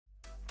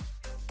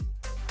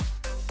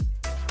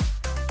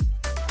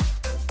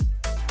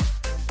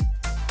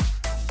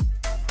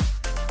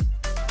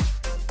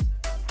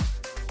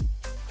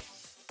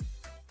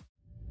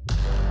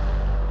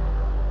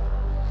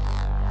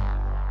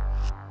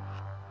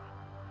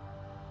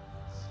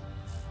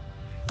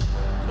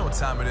what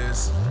time it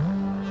is.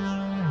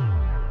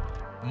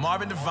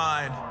 Marvin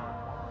Devine,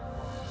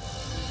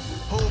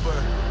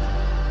 Huber,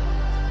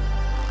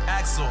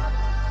 Axel,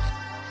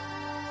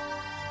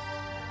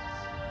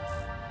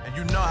 and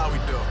you know how we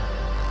do.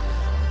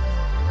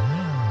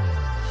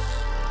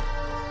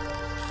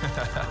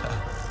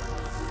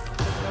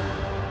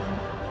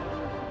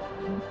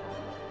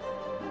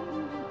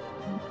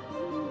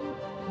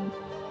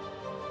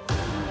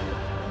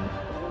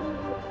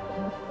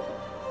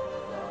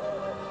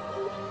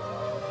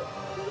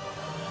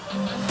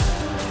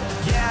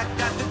 Yeah, I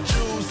got the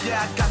juice,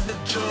 yeah, I got the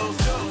juice.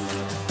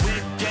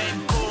 Whip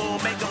game cool,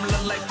 make them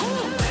look like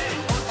cool.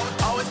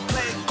 Always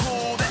play it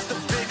cool, that's the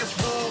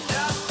biggest rule.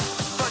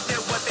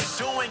 Forget what they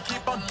doing,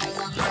 keep on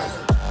doing.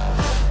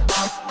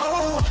 Let's go.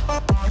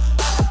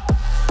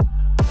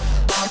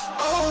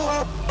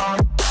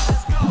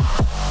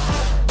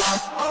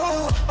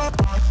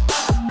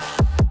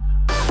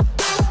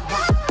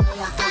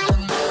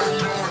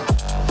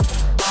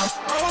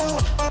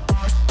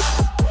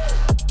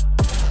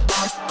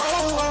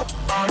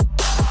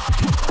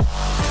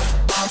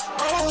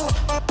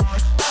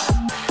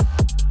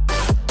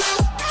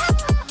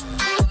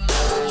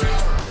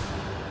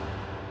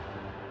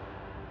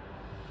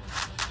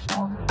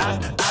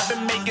 I've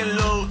been making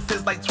loot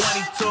since like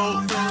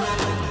 22.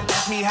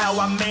 Ask me how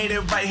I made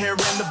it right here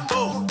in the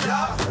booth.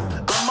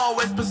 I'm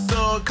always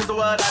pursued cause of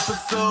what I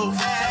pursue.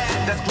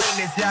 That's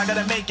greatness, yeah, I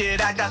gotta make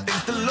it, I got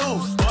things to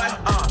lose. Boy,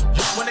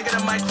 just wanna get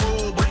in my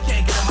crew, but you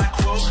can't get in my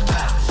crew.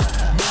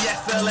 Me,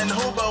 XL, and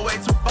Huber, way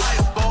too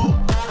fireball.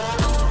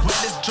 When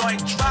this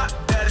joint drop,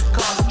 better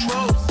call the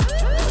troops.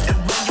 And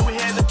when you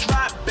hear the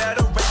drop,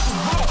 better raise the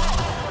roof.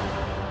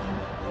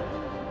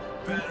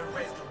 Better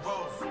raise the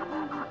roof.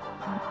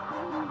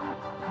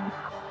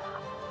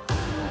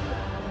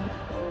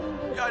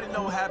 You already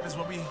know what happens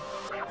when we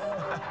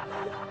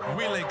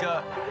link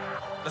up.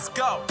 Let's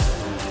go.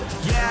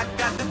 Yeah, I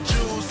got the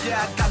juice.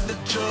 Yeah, I got the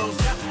juice.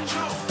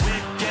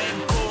 Whip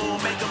game cool,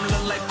 make them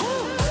look like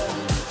cool.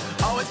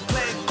 Always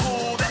play it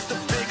cool, that's the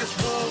biggest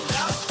rule.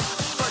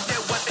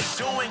 Forget what they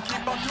doing,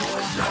 keep on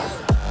doing.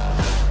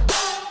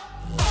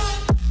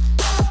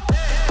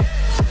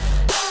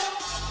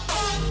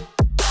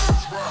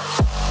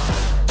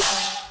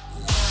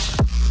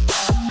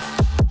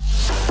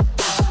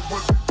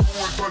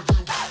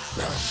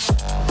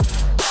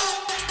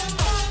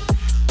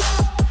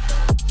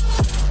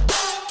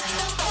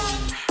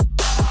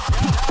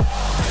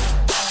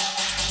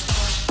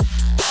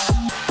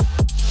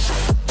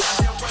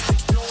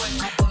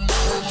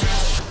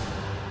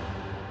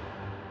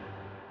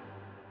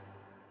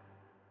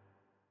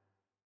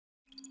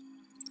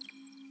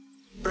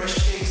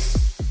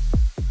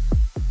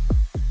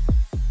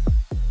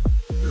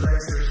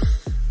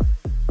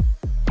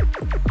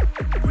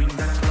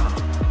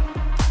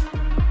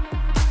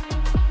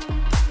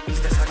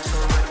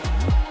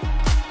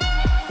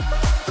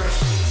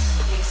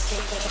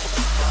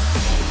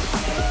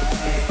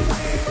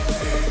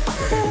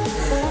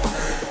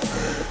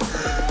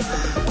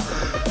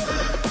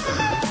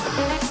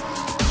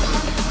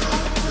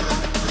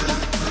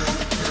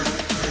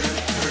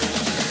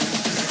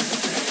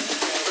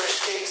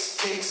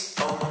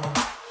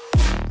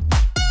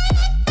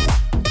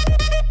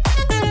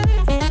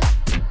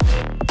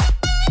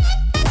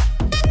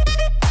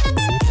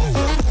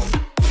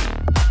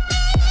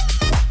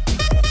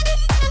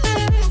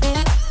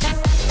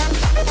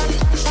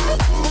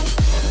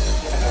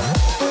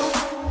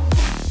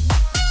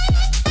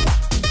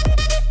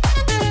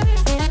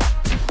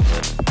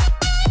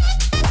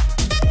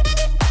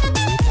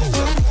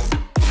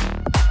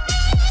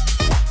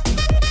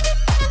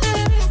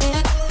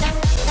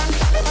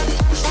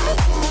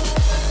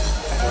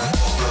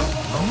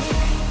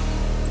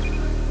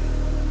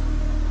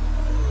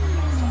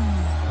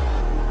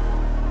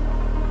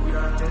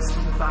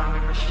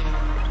 Farming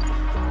machine.